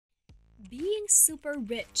Being super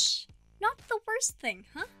rich. Not the worst thing,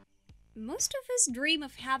 huh? Most of us dream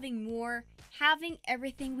of having more, having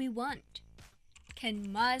everything we want.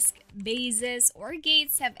 Can Musk, Bezos, or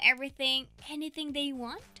Gates have everything, anything they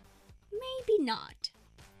want? Maybe not.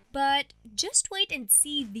 But just wait and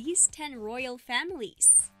see these 10 royal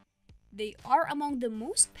families. They are among the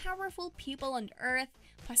most powerful people on earth,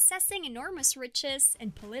 possessing enormous riches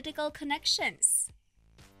and political connections.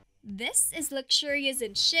 This is Luxurious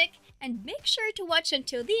and Chic, and make sure to watch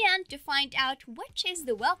until the end to find out which is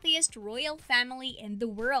the wealthiest royal family in the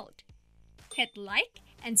world. Hit like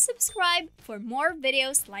and subscribe for more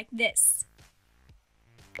videos like this.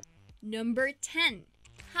 Number 10.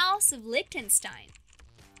 House of Liechtenstein.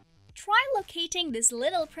 Try locating this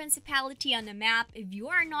little principality on a map if you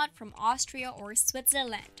are not from Austria or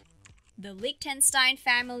Switzerland. The Liechtenstein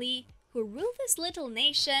family, who rule this little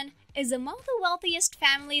nation, is among the wealthiest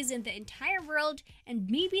families in the entire world and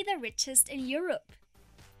maybe the richest in Europe.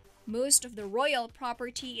 Most of the royal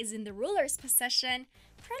property is in the ruler's possession,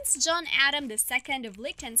 Prince John Adam II of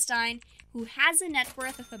Liechtenstein, who has a net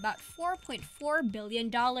worth of about $4.4 billion.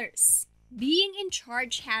 Being in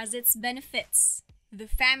charge has its benefits. The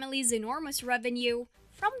family's enormous revenue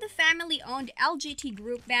from the family-owned LGT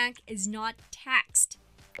Group Bank is not taxed.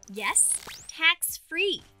 Yes,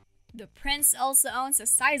 tax-free. The prince also owns a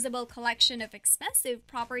sizable collection of expensive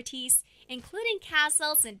properties, including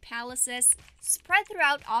castles and palaces spread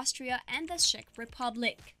throughout Austria and the Czech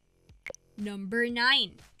Republic. Number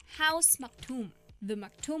 9. House Maktoum. The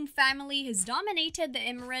Maktoum family has dominated the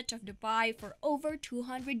Emirate of Dubai for over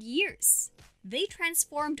 200 years. They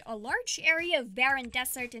transformed a large area of barren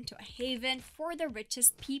desert into a haven for the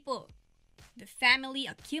richest people. The family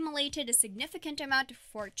accumulated a significant amount of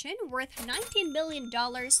fortune worth $19 billion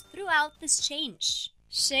throughout this change.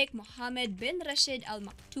 Sheikh Mohammed bin Rashid Al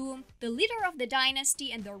Maktoum, the leader of the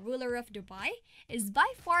dynasty and the ruler of Dubai, is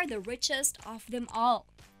by far the richest of them all.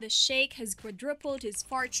 The sheikh has quadrupled his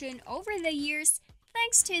fortune over the years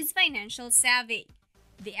thanks to his financial savvy.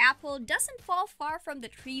 The apple doesn't fall far from the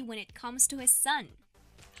tree when it comes to his son.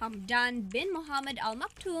 Hamdan bin Mohammed Al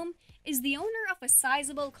Maktoum is the owner of a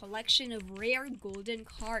sizable collection of rare golden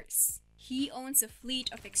cars. He owns a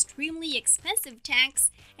fleet of extremely expensive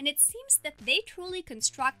tanks, and it seems that they truly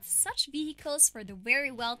construct such vehicles for the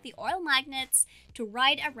very wealthy oil magnates to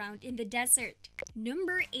ride around in the desert.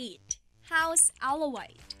 Number 8. House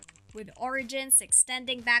Alawite. With origins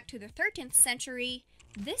extending back to the 13th century,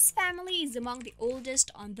 this family is among the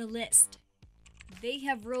oldest on the list. They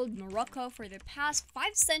have ruled Morocco for the past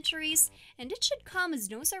 5 centuries, and it should come as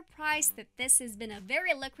no surprise that this has been a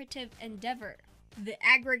very lucrative endeavor. The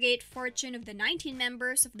aggregate fortune of the 19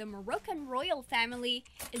 members of the Moroccan royal family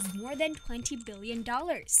is more than $20 billion.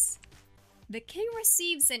 The king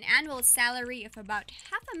receives an annual salary of about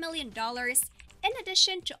 $500,000 in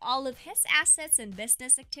addition to all of his assets and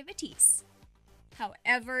business activities.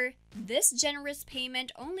 However, this generous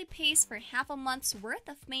payment only pays for half a month's worth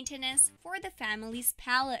of maintenance for the family's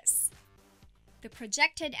palace. The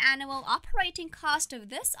projected annual operating cost of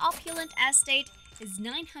this opulent estate is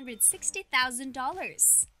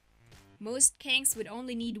 $960,000. Most kings would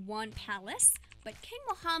only need one palace, but King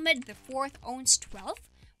Mohammed IV owns 12,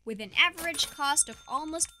 with an average cost of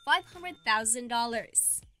almost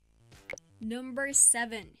 $500,000. Number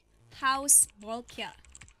 7. House Bolkiah.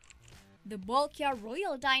 The Bolkiah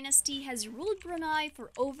royal dynasty has ruled Brunei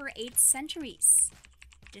for over 8 centuries.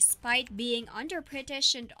 Despite being under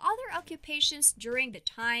British and other occupations during the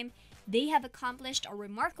time, they have accomplished a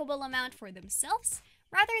remarkable amount for themselves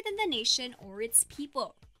rather than the nation or its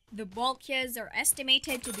people. The Bolkiahs are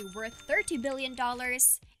estimated to be worth $30 billion,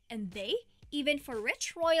 and they, even for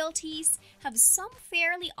rich royalties, have some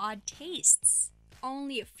fairly odd tastes.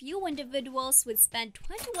 Only a few individuals would spend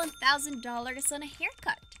 $21,000 on a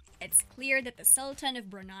haircut. It's clear that the Sultan of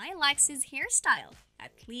Brunei likes his hairstyle.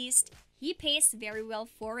 At least, he pays very well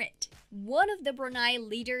for it. One of the Brunei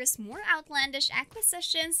leader's more outlandish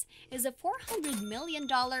acquisitions is a $400 million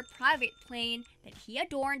private plane that he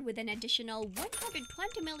adorned with an additional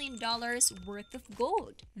 $120 million worth of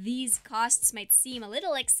gold. These costs might seem a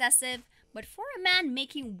little excessive, but for a man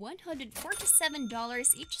making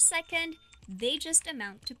 $147 each second, they just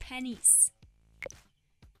amount to pennies.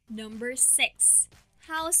 Number 6.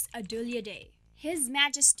 House Adulyadej. His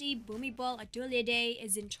Majesty Bhumibol Adulyadej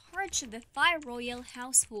is in charge of the Thai royal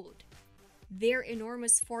household. Their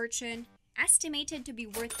enormous fortune, estimated to be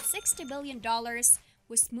worth $60 billion,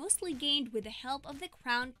 was mostly gained with the help of the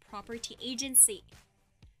Crown Property Agency.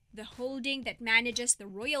 The holding that manages the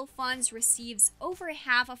royal funds receives over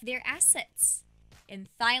half of their assets. In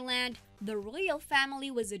Thailand, the royal family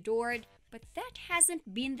was adored But that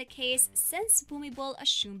hasn't been the case since Bhumibol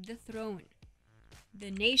assumed the throne. The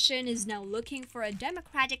nation is now looking for a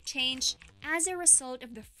democratic change as a result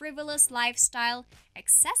of the frivolous lifestyle,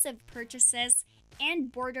 excessive purchases, and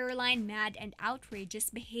borderline mad and outrageous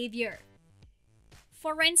behavior.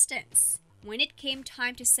 For instance, when it came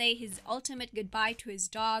time to say his ultimate goodbye to his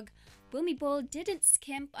dog, Bhumibol didn't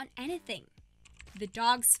skimp on anything. The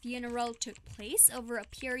dog's funeral took place over a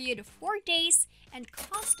period of 4 days and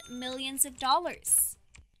cost millions of dollars.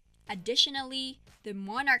 Additionally, the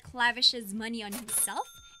monarch lavishes money on himself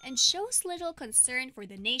and shows little concern for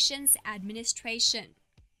the nation's administration.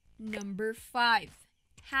 Number 5.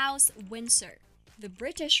 House Windsor. The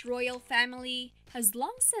British royal family has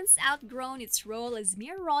long since outgrown its role as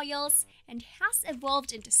mere royals and has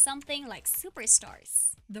evolved into something like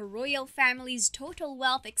superstars. The royal family's total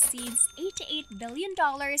wealth exceeds $88 billion,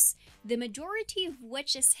 the majority of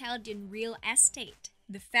which is held in real estate.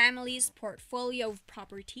 The family's portfolio of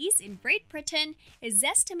properties in Great Britain is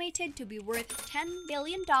estimated to be worth $10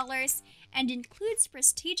 billion and includes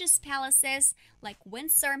prestigious palaces like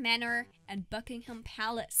Windsor Manor and Buckingham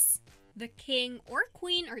Palace. The king or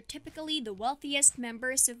queen are typically the wealthiest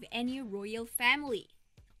members of any royal family.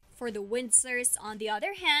 For the Windsors, on the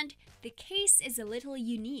other hand, the case is a little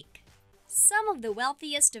unique. Some of the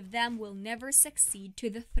wealthiest of them will never succeed to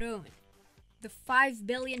the throne. The $5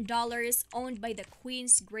 billion owned by the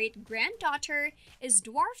Queen's great-granddaughter is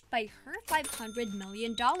dwarfed by her $500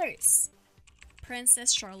 million.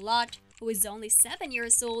 Princess Charlotte, who is only 7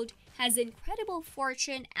 years old, has incredible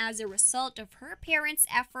fortune as a result of her parents'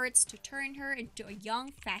 efforts to turn her into a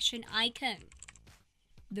young fashion icon.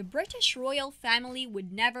 The British royal family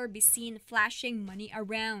would never be seen flashing money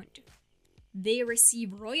around. They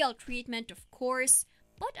receive royal treatment, of course,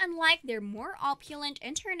 but unlike their more opulent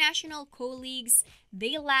international colleagues,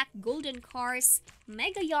 they lack golden cars,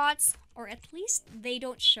 mega yachts, or at least they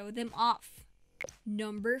don't show them off.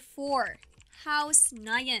 Number 4. House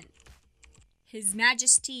Nahyan. His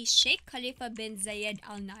Majesty Sheikh Khalifa bin Zayed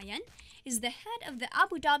Al Nahyan is the head of the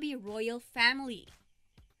Abu Dhabi royal family.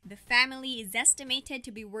 The family is estimated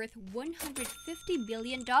to be worth $150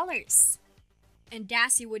 billion. And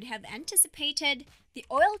as you would have anticipated, the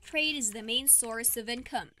oil trade is the main source of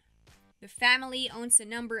income. The family owns a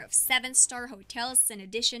number of 7-star hotels in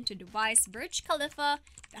addition to Dubai's Burj Khalifa,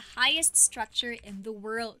 the highest structure in the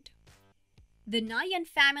world. The Nahyan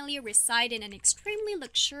family reside in an extremely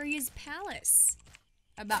luxurious palace.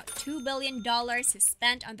 About $2 billion is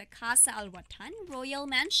spent on the Casa Al Watan royal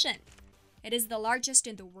mansion. It is the largest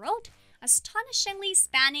in the world, astonishingly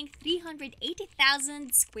spanning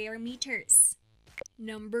 380,000 square meters.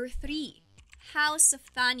 Number 3. House of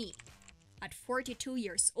Thani. At 42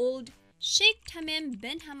 years old, Sheikh Tamim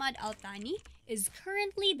bin Hamad Al Thani is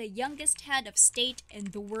currently the youngest head of state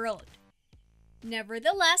in the world.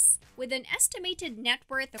 Nevertheless, with an estimated net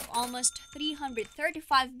worth of almost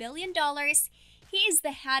 $335 billion, he is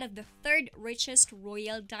the head of the third richest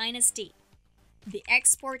royal dynasty. The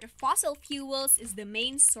export of fossil fuels is the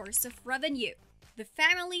main source of revenue. The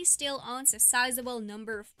family still owns a sizable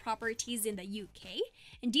number of properties in the UK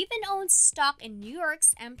and even owns stock in New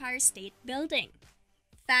York's Empire State Building.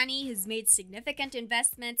 Thani has made significant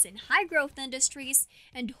investments in high-growth industries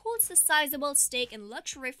and holds a sizable stake in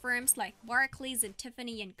luxury firms like Barclays and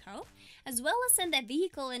Tiffany & Co., as well as in the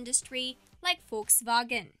vehicle industry like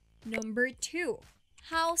Volkswagen. Number 2.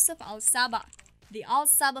 House of Al-Sabah. The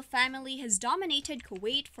Al-Sabah family has dominated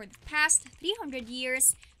Kuwait for the past 300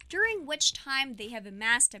 years, during which time they have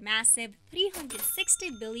amassed a massive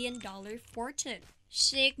 $360 billion fortune.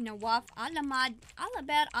 Sheikh Nawaf Al-Ahmad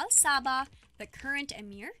Al-Aber Al-Sabah, the current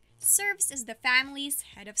emir, serves as the family's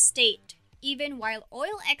head of state. Even while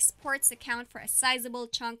oil exports account for a sizable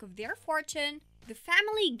chunk of their fortune, the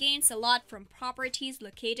family gains a lot from properties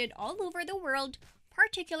located all over the world,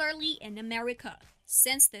 particularly in America.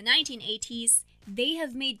 Since the 1980s, they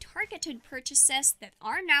have made targeted purchases that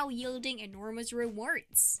are now yielding enormous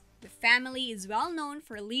rewards. The family is well known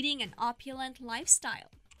for leading an opulent lifestyle.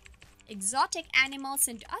 Exotic animals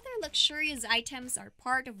and other luxurious items are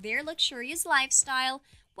part of their luxurious lifestyle,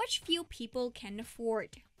 which few people can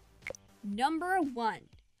afford. Number 1.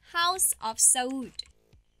 House of Saud.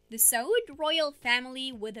 The Saud royal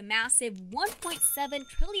family, with a massive $1.7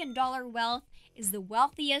 trillion wealth, is the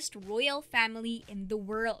wealthiest royal family in the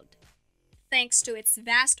world. Thanks to its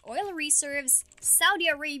vast oil reserves, Saudi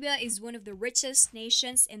Arabia is one of the richest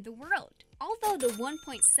nations in the world. Although the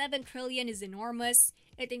 $1.7 trillion is enormous,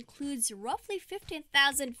 it includes roughly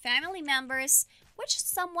 15,000 family members, which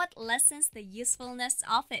somewhat lessens the usefulness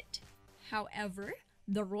of it. However,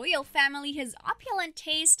 The royal family has opulent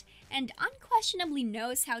taste and unquestionably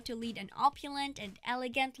knows how to lead an opulent and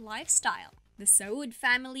elegant lifestyle. The Saud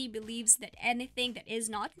family believes that anything that is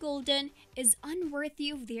not golden is unworthy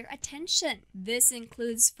of their attention. This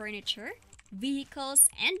includes furniture, vehicles,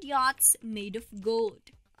 and yachts made of gold.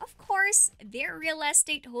 Of course, their real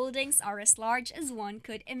estate holdings are as large as one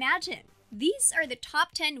could imagine. These are the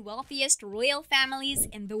top 10 wealthiest royal families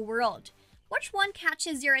in the world. Which one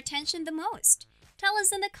catches your attention the most? Tell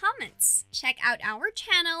us in the comments. Check out our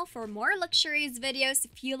channel for more luxurious videos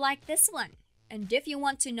if you like this one. And if you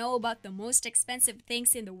want to know about the most expensive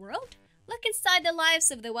things in the world, look inside the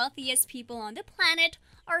lives of the wealthiest people on the planet,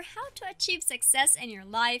 or how to achieve success in your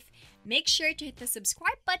life, make sure to hit the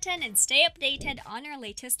subscribe button and stay updated on our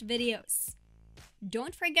latest videos.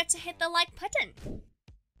 Don't forget to hit the like button.